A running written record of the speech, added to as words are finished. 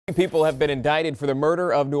People have been indicted for the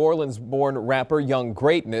murder of New Orleans-born rapper Young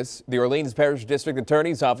Greatness. The Orleans Parish District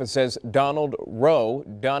Attorney's Office says Donald Rowe,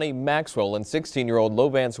 Donnie Maxwell, and 16-year-old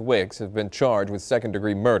Lovance Wicks have been charged with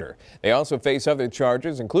second-degree murder. They also face other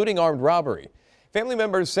charges, including armed robbery. Family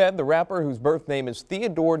members said the rapper, whose birth name is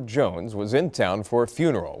Theodore Jones, was in town for a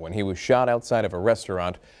funeral when he was shot outside of a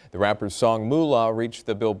restaurant. The rapper's song Moolah reached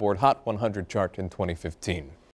the Billboard Hot 100 chart in 2015.